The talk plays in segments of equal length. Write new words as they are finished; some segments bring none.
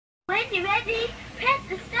When you're ready, press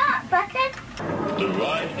the start button. The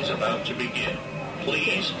ride is about to begin.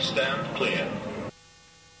 Please stand clear.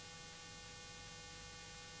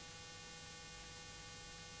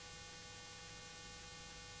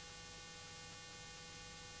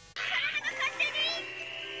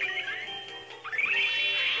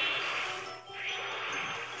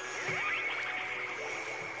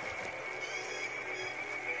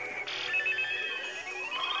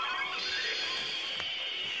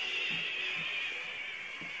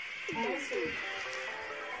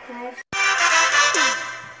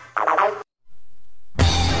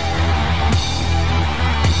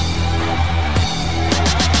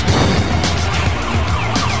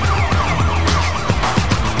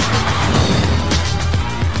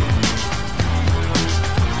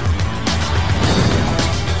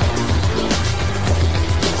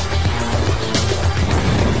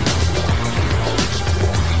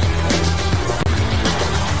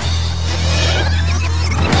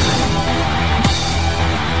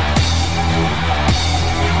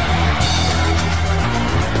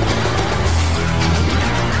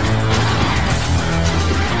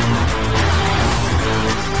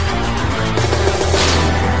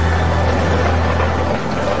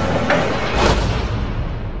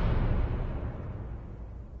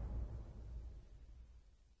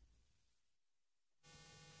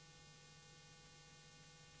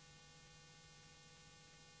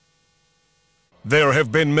 There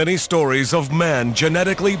have been many stories of man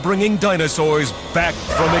genetically bringing dinosaurs back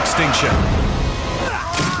from extinction.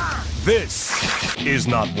 This is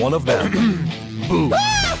not one of them. Boo!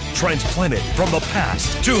 Transplanted from the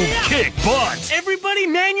past to kick butt! Everybody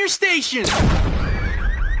man your station!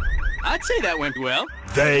 I'd say that went well.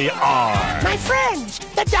 They are... My friends,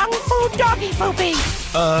 the Dung Fu Doggy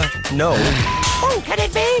Poopies! No. Oh, could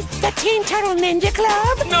it be the Teen Turtle Ninja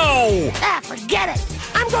Club? No! Ah, forget it.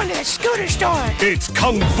 I'm going to the scooter store. It's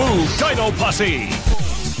Kung Fu Dino Posse!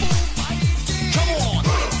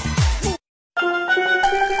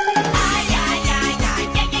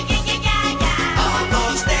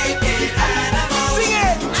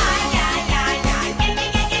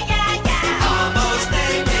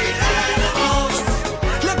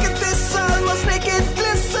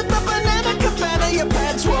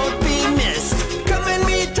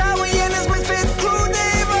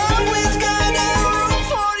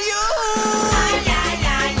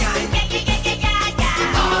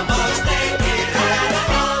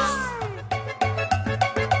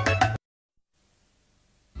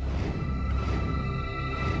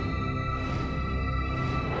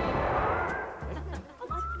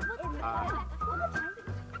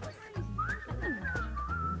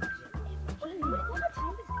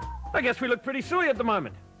 I guess we look pretty silly at the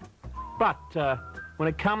moment. But when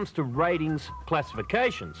it comes to ratings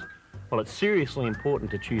classifications, well, it's seriously important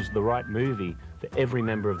to choose the right movie for every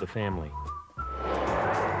member of the family.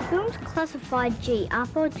 Films classified G are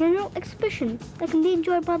for general exhibition that can be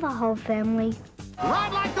enjoyed by the whole family.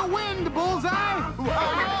 Ride like the wind, Bullseye!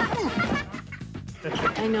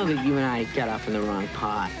 I know that you and I got off in the wrong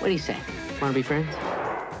pot. What do you say? Want to be friends?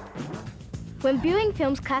 When viewing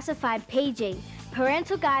films classified PG,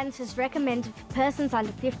 parental guidance is recommended for persons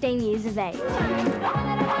under 15 years of age.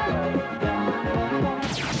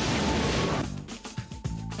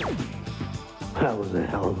 That was a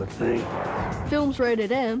hell of a thing. Films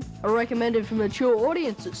rated M are recommended for mature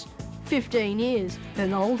audiences, 15 years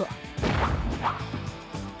and older.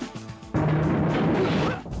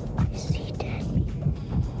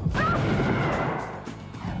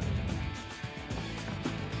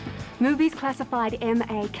 Movies classified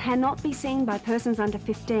MA cannot be seen by persons under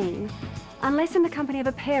 15 unless in the company of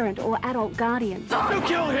a parent or adult guardian. You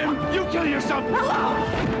kill him, you kill yourself!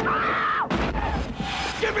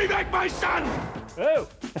 Give me back my son! Oh!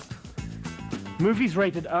 Movies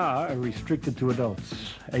rated R are restricted to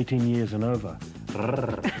adults, 18 years and over.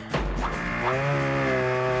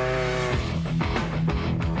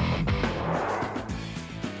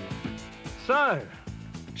 So,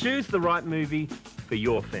 choose the right movie for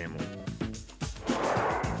your family.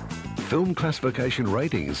 Film classification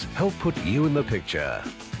ratings help put you in the picture.